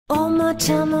my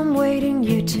time I'm waiting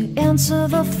you to answer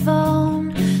the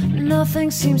phone. Nothing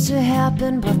seems to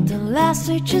happen, but the last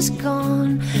stage is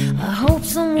gone. I hope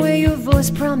somewhere your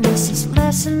voice promises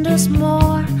less and us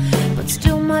more, but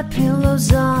still my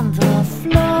pillow's on the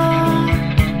floor.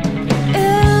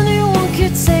 Anyone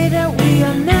could say that we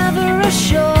are never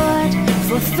assured,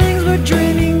 for things we're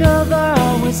dreaming of are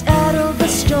always out of the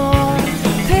store.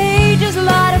 Pages, a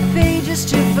lot of pages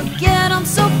to forget, I'm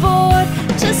so bored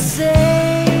to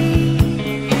say.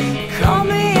 Call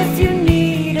me if you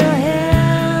need a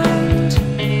hand.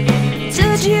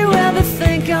 Did you ever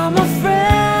think I'm a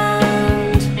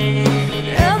friend?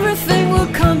 Everything will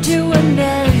come to an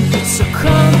end. It's so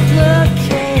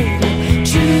complicated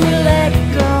to let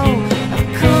go.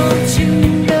 I've come to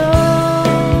know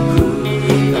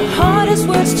the hardest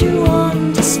words to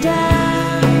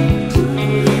understand.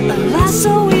 Alas,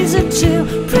 so easy to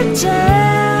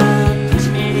pretend,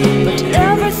 but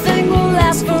everything will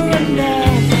last for a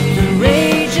night. The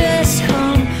rage has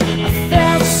come. I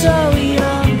felt so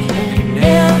young and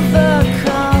never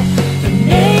called the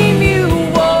name you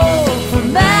wore. From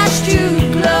ash to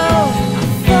glow, I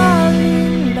fall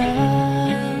in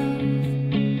love.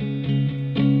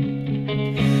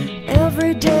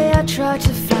 Every day I try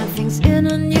to find things in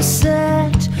a new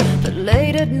set, but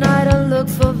late at night I look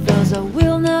for those I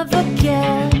will never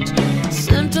get.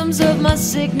 Symptoms of my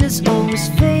sickness always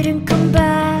fade and come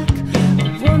back. I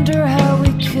wonder how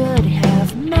we could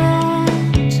have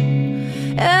met.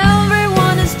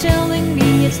 Everyone is telling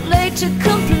me it's late to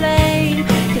complain,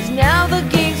 'cause now the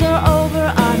games are over,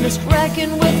 I'm just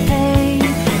wrecking with pain.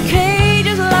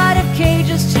 Cages, a lot of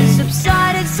cages to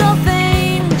subside, it's so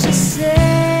vain to say.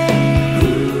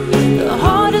 The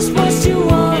hardest words to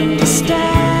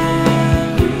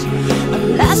understand.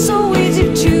 Alas, so easy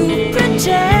to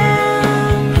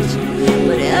pretend,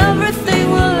 but everything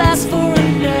will last for a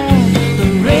night. The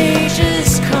rage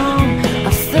has come.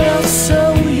 I felt so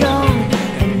young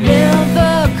and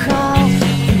never called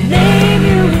the name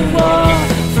you wore.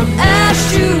 From ash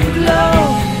to glow,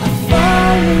 I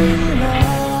fall in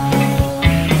love.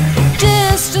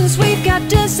 Distance, we've got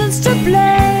distance to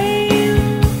blame.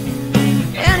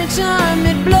 Anytime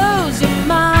it blows your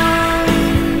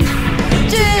mind,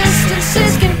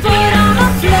 distances can put on a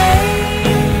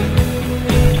flame.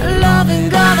 Loving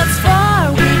God that's far,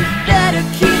 we better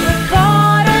keep it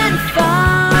apart and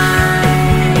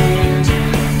find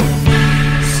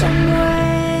some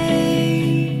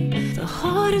way. The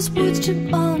hardest words to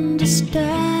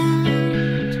understand,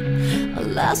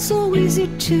 alas, so easy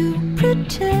to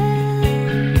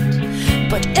pretend,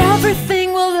 but everything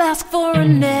will last for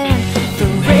an end. The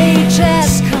rage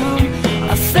has come.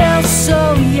 I felt so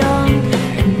young